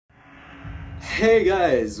Hey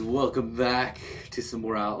guys, welcome back to some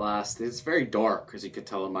more Outlast. It's very dark, as you can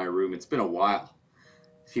tell in my room. It's been a while.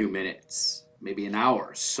 A few minutes, maybe an hour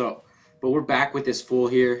or so. But we're back with this fool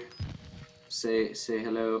here. Say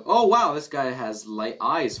hello. Oh wow, this guy has light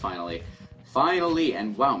eyes finally. Finally,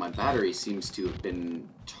 and wow, my battery seems to have been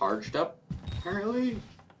charged up, apparently.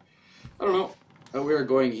 I don't know. We are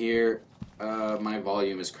going here. My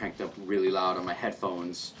volume is cranked up really loud on my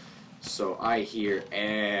headphones, so I hear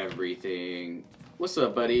everything. What's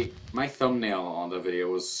up, buddy? My thumbnail on the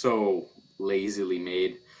video was so lazily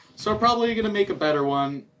made, so I'm probably gonna make a better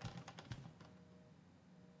one.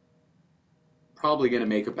 Probably gonna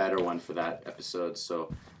make a better one for that episode,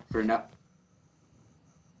 so for now...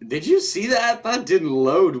 Did you see that? That didn't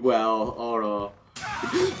load well. Oh no.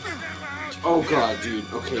 Oh god, dude.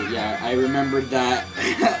 Okay, yeah, I remembered that.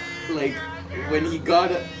 Like, when he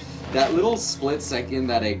got that little split second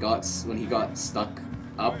that I got when he got stuck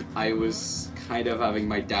up, I was kind of having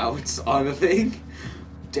my doubts on the thing.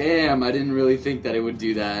 Damn, I didn't really think that it would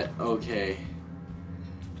do that. Okay.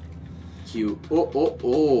 Cute.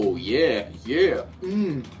 Oh, yeah.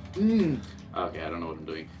 Okay, I don't know what I'm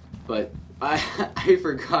doing. But I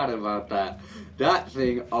forgot about that. That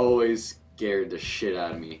thing always scared the shit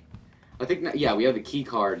out of me. I think, yeah, we have the key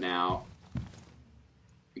card now.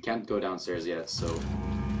 We can't go downstairs yet, so...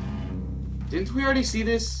 Didn't we already see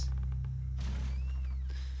this?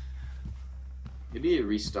 Maybe it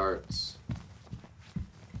restarts.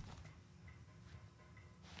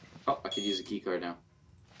 Oh, I could use a key card now.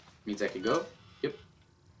 Means I can go? Yep.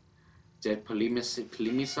 Dead police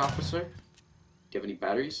officer? Do you have any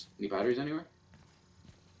batteries? Any batteries anywhere?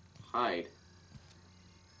 Hide.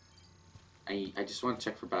 I just want to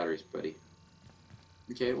check for batteries, buddy.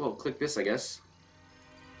 Okay, well, click this, I guess.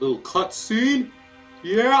 Little cutscene?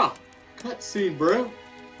 Yeah! Cutscene, bro.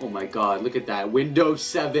 Oh my god, look at that. Windows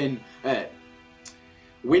 7.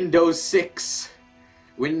 Windows 6.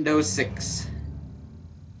 Windows 6.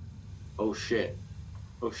 Oh shit.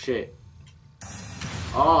 Oh shit.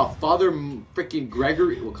 Oh, Father freaking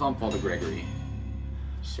Gregory. We'll call him Father Gregory.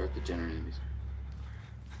 Start the generator.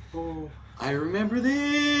 Oh, I remember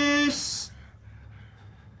this!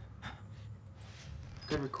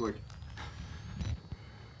 Gotta record.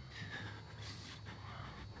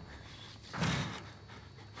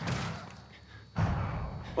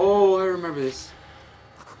 Oh, I remember this.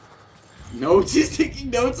 Notes? He's taking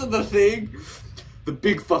notes on the thing. The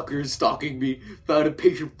big fucker is stalking me. Found a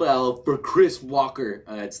patient file for Chris Walker.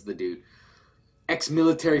 That's the dude.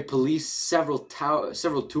 Ex-military police. Several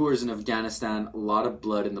tours in Afghanistan. A lot of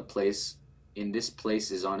blood in the place. In this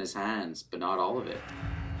place is on his hands, but not all of it.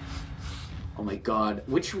 Oh my god.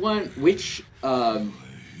 Which one? Which God.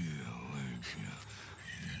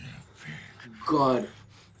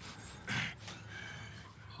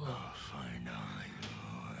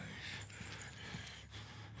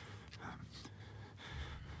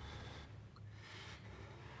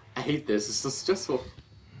 I hate this. It's so stressful.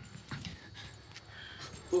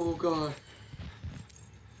 Oh god.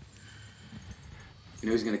 You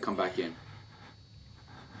know he's gonna come back in.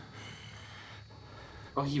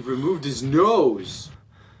 Oh, he removed his nose.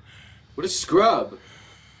 What a scrub.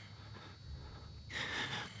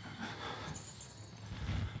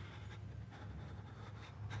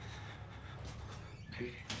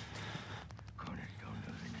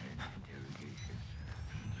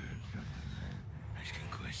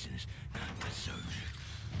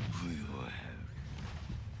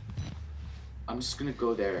 I'm just gonna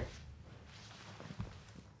go there.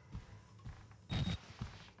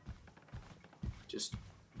 Just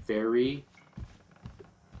very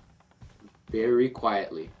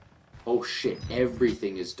quietly. Oh shit,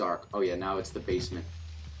 everything is dark. Oh yeah, now it's the basement.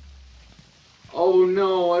 Oh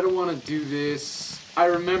no, I don't want to do this. I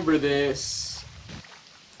remember this.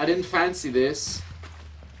 I didn't fancy this.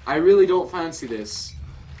 I really don't fancy this.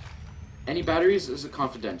 Any batteries? Is it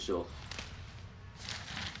confidential?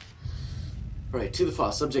 Right, to the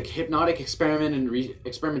file. Subject, hypnotic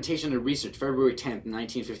experimentation and research, February 10th,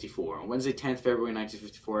 1954. On Wednesday, 10th February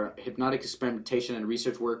 1954, hypnotic experimentation and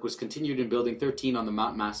research work was continued in Building 13 on the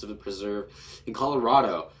Mount Massive Preserve in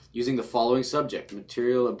Colorado, using the following subject.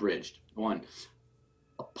 Material abridged. 1.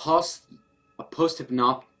 A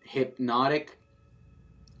post-hypnotic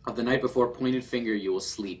of the night before pointed finger you will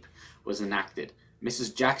sleep was enacted.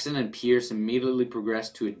 Mrs. Jackson and Pierce immediately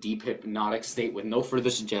progressed to a deep hypnotic state with no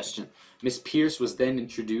further suggestion. Miss Pierce was then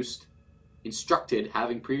instructed,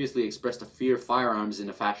 having previously expressed a fear of firearms in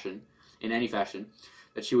any fashion,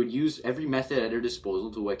 that she would use every method at her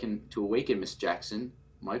disposal to awaken Miss Jackson,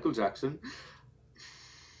 Michael Jackson,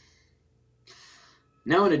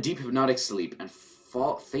 now in a deep hypnotic sleep, and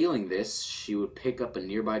Failing this, she would pick up a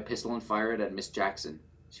nearby pistol and fire it at Miss Jackson.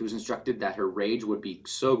 She was instructed that her rage would be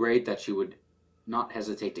so great that she would not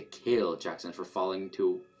hesitate to kill Jackson for failing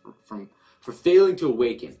to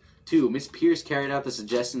awaken. 2. Miss Pierce carried out the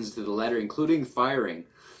suggestions to the letter, including firing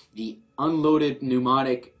the unloaded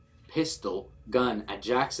pneumatic pistol gun at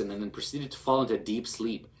Jackson, and then proceeded to fall into deep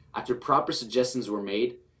sleep. After proper suggestions were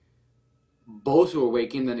made, both were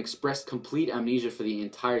awakened, then expressed complete amnesia for the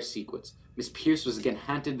entire sequence. Miss Pierce was again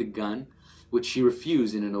handed the gun, which she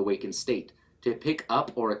refused in an awakened state to pick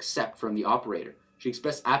up or accept from the operator. She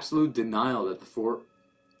expressed absolute denial that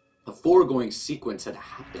the foregoing sequence had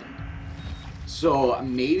happened. So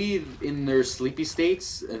maybe in their sleepy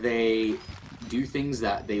states, they do things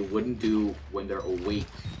that they wouldn't do when they're awake.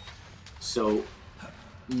 So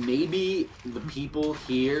maybe the people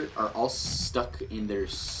here are all stuck in their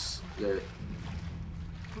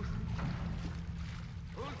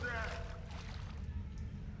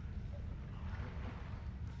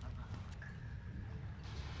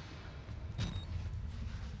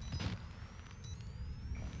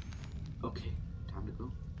Okay, time to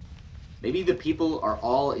go. Maybe the people are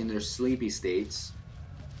all in their sleepy states.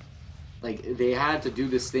 Like, they had to do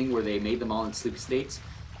this thing where they made them all in sleepy states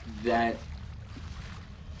that...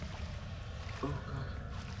 Oh, God.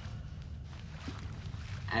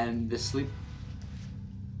 And the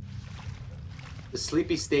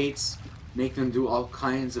sleepy states make them do all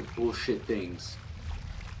kinds of bullshit things.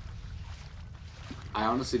 I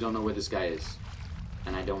honestly don't know where this guy is.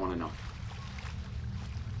 And I don't want to know.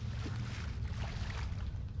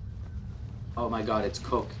 Oh my god, it's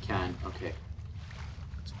Coke can. Okay.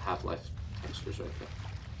 It's Half-Life textures right there.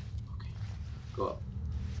 Okay. Go up.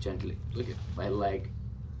 Gently. Look at my leg.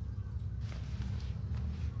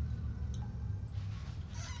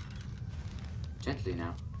 Gently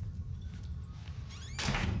now.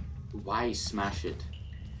 Why smash it?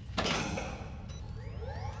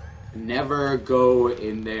 Never go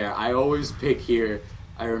in there. I always pick here.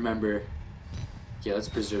 I remember. Okay, let's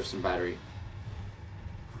preserve some battery.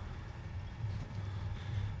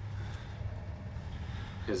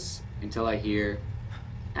 Because until I hear...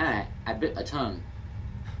 I bit a tongue.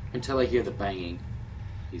 Until I hear the banging,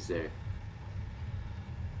 he's there.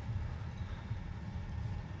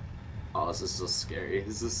 Oh, this is so scary.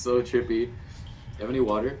 This is so trippy. You have any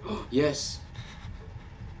water? Oh, yes!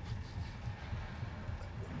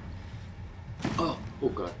 Oh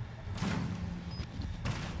god.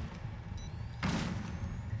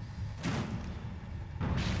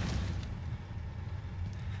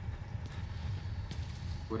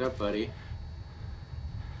 What up, buddy?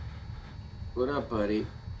 What up, buddy?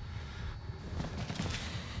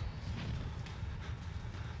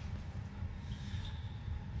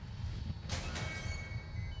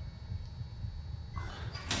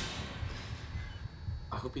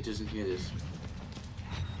 I hope he doesn't hear this.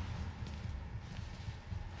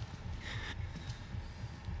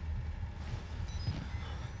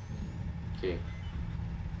 Okay.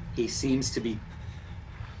 He seems to be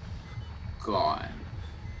gone.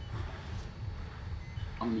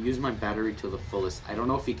 I'm gonna use my battery to the fullest. I don't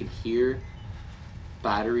know if he can hear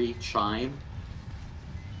battery chime.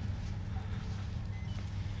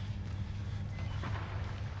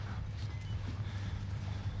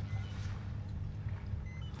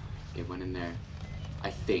 It went in there,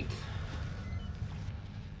 I think.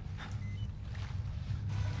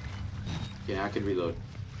 Okay, now I can reload.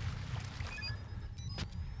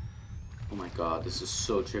 Oh my god, this is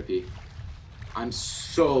so trippy. I'm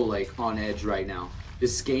so like on edge right now.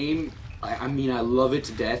 This game, I mean, I love it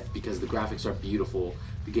to death because the graphics are beautiful.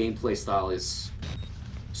 The gameplay style is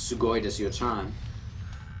sugoi desu yo-chan.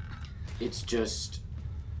 It's just...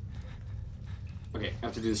 Okay, I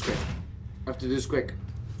have to do this quick. I have to do this quick.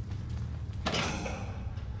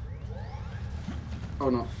 Oh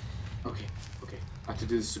no. Okay, okay. I have to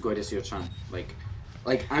do this sugoi desu yo-chan.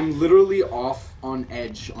 Like I'm literally off on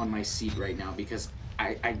edge on my seat right now because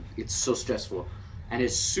it's so stressful. And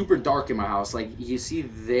it's super dark in my house. Like, you see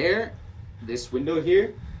there, this window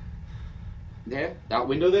here, there, that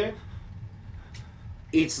window there,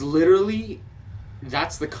 it's literally,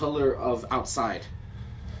 that's the color of outside.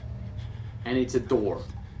 And it's a door.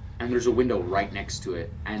 And there's a window right next to it.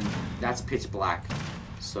 And that's pitch black.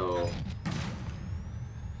 So,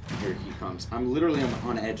 here he comes. I'm literally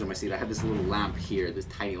on edge on my seat. I have this little lamp here, this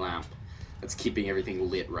tiny lamp, that's keeping everything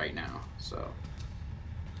lit right now, so.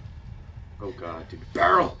 Oh god, dude.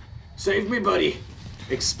 Barrel! Save me, buddy!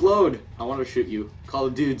 Explode! I want to shoot you. Call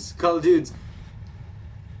the dudes. Call the dudes.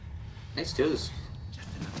 Nice toes.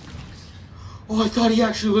 Oh, I thought he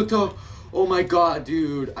actually looked up. Oh my god,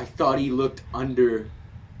 dude. I thought he looked under.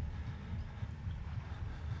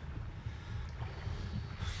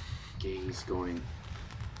 Okay, he's going.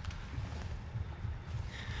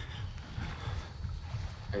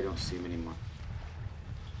 I don't see him anymore.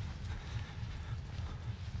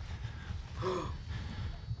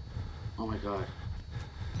 Oh my god.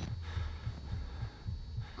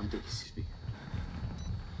 I don't think he sees me.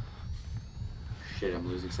 Shit, I'm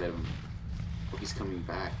losing sight of him. Oh, he's coming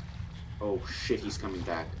back. Oh shit, he's coming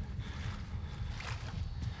back.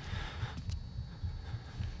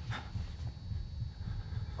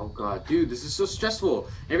 Oh god, dude, this is so stressful.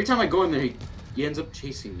 Every time I go in there, he ends up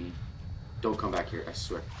chasing me. Don't come back here, I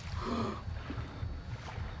swear.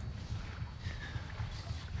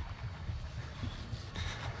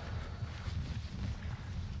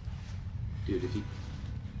 Dude, if he...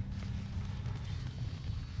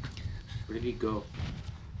 Where did he go?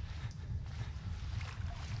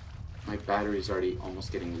 My battery's already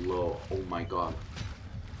almost getting low. Oh my god.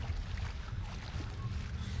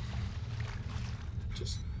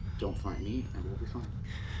 Just don't find me and we'll be fine.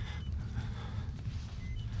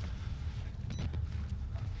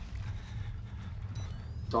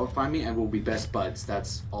 Don't find me and we'll be best buds.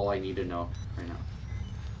 That's all I need to know right now.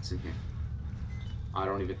 It's in here. I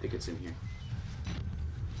don't even think it's in here.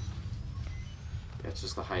 Yeah, it's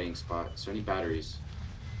just the hiding spot. Is there any batteries?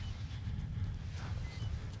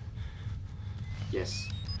 Yes.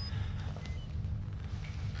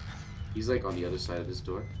 He's like on the other side of this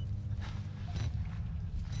door.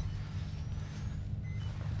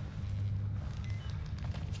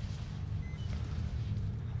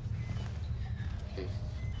 Okay.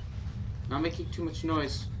 Not making too much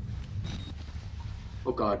noise.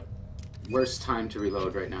 Oh god. Worst time to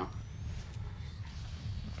reload right now.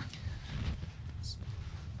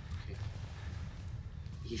 Okay.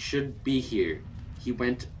 He should be here. He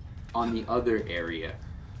went on the other area.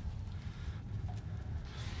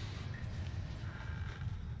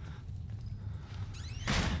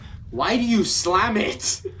 Why do you slam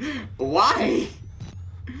it? Why?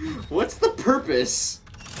 What's the purpose?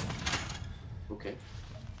 Okay.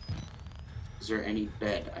 Is there any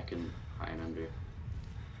bed I can hide under?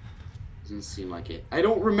 Doesn't seem like it. I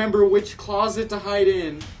don't remember which closet to hide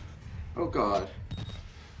in. Oh god.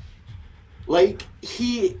 Like,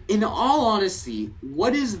 in all honesty,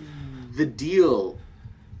 what is the deal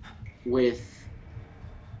with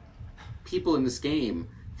people in this game?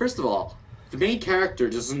 First of all, the main character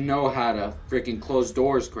doesn't know how to freaking close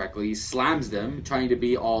doors correctly. He slams them, trying to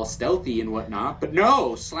be all stealthy and whatnot. But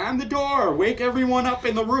no, slam the door, wake everyone up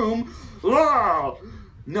in the room.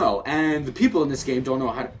 No, and the people in this game don't know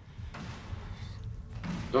how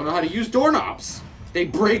to use doorknobs. They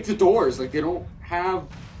break the doors. Like, they don't have...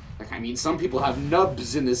 Like, I mean, some people have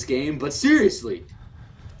nubs in this game, but seriously.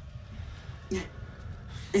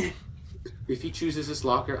 If he chooses this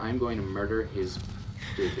locker, I'm going to murder his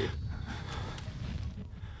baby.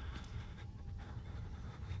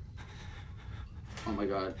 Oh my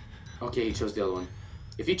god. Okay, he chose the other one.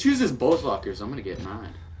 If he chooses both lockers, I'm gonna get mad.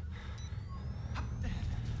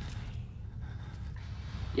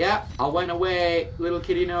 Yeah, I went away. Little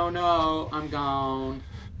kitty, no, I'm gone.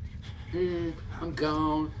 I'm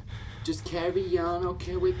gone. Just carry on,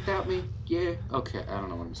 okay, without me. Yeah. Okay, I don't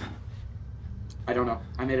know what I'm saying. I don't know.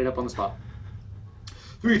 I made it up on the spot.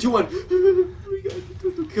 3, 2, 1. Oh my god,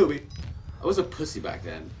 don't kill me. I was a pussy back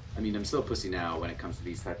then. I mean, I'm still a pussy now when it comes to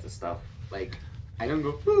these types of stuff. Like, I don't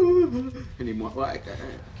go anymore. Well, okay,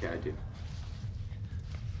 I do.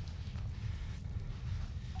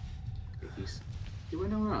 He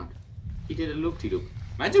went around. He did a loop-de-loop.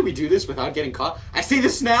 Imagine we do this without getting caught. I say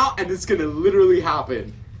this now, and it's gonna literally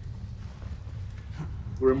happen.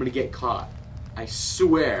 Where I'm gonna get caught. I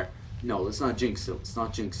swear. No, let's not jinx it. Let's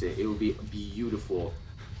not jinx it. It would be beautiful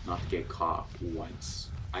not to get caught once.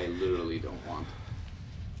 I literally don't want.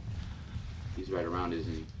 He's right around,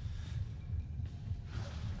 isn't he?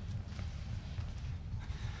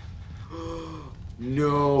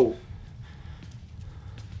 No!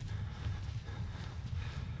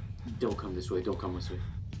 Don't come this way, don't come this way.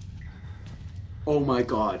 Oh my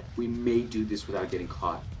god, we may do this without getting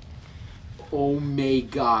caught. Oh my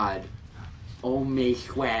god. Oh my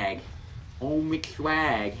swag. Oh my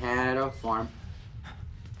swag had a farm.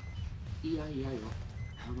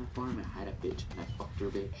 E-I-E-I-O. On my farm I had a bitch and I fucked her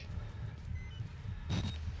bitch.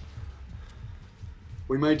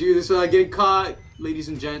 We might do this without getting caught, ladies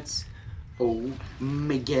and gents. Oh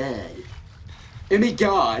my god. Oh my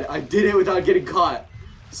god, I did it without getting caught.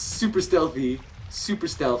 Super stealthy. Super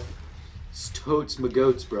stealth. Totes my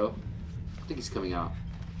goats, bro. I think he's coming out.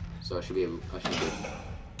 So I should be able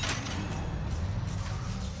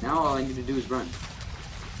Now all I need to do is run.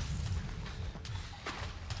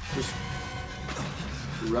 Just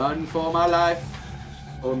run for my life.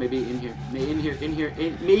 Oh, maybe in here.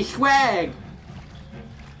 In me swag!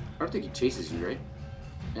 I don't think he chases you, right?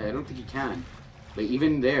 Yeah, I don't think he can. Like,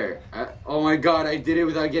 even there. Oh my god, I did it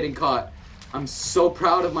without getting caught. I'm so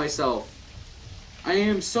proud of myself. I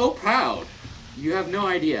am so proud. You have no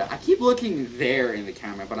idea. I keep looking there in the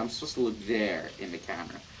camera, but I'm supposed to look there in the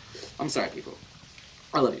camera. I'm sorry, people.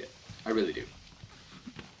 I love you. I really do.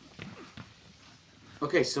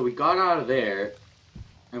 Okay, so we got out of there,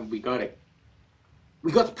 and we got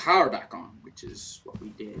the power back on, which is what we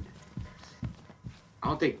did. I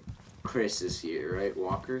don't think Chris is here, right,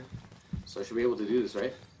 Walker? So I should be able to do this,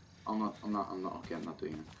 right? I'm not, okay, I'm not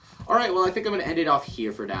doing it. Alright, well, I think I'm going to end it off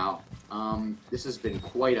here for now. This has been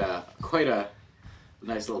quite a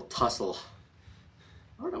nice little tussle.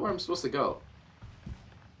 I don't know where I'm supposed to go.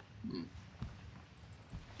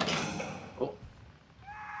 Oh.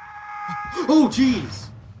 Oh, jeez!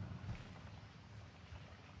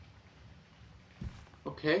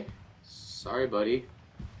 Okay. Sorry, buddy.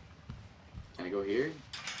 Can I go here?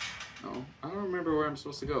 No. I don't remember where I'm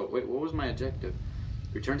supposed to go. Wait, what was my objective?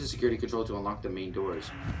 Return to security control to unlock the main doors.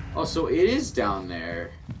 Oh, so it is down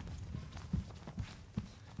there.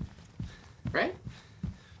 Right?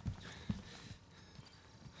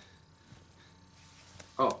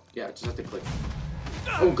 Oh, yeah, just have to click.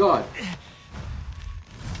 Oh, God.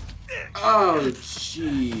 Oh,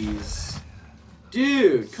 jeez.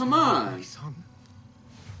 Dude, come on. My son,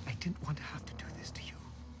 I didn't want to have to do this to you.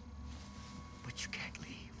 But you can't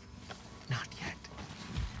leave. Not yet.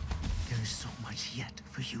 There is so much yet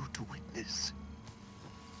for you to witness.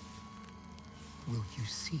 Will you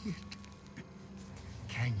see it?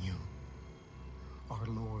 Can you? Our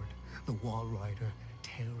Lord, the Wall Rider,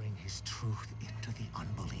 tearing his truth into the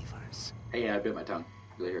unbelievers. Hey, yeah, I bit my tongue.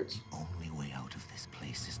 It really hurts. The only way out of this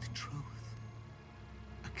place is the truth.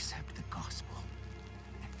 Accept the gospel,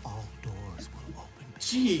 and all doors will open.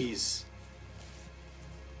 Jeez.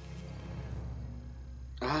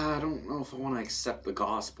 I don't know if I want to accept the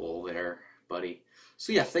gospel there, buddy.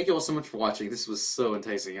 So yeah, thank you all so much for watching. This was so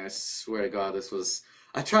enticing. I swear to God, this is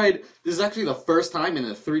actually the first time in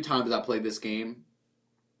the 3 times I played this game.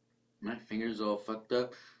 My finger's all fucked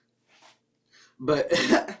up. But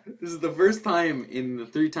this is the first time in the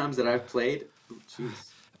 3 times that I've played. Oh,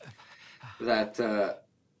 jeez. That,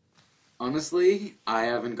 honestly, I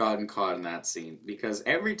haven't gotten caught in that scene. Because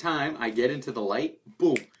every time I get into the light,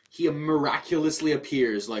 boom, he miraculously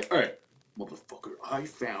appears like, hey, motherfucker, I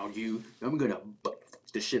found you. I'm gonna butt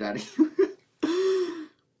the shit out of you.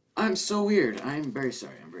 I'm so weird. I'm very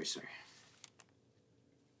sorry. I'm very sorry.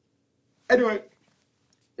 Anyway,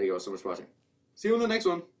 thank you all so much for watching. See you in the next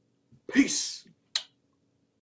one. Peace.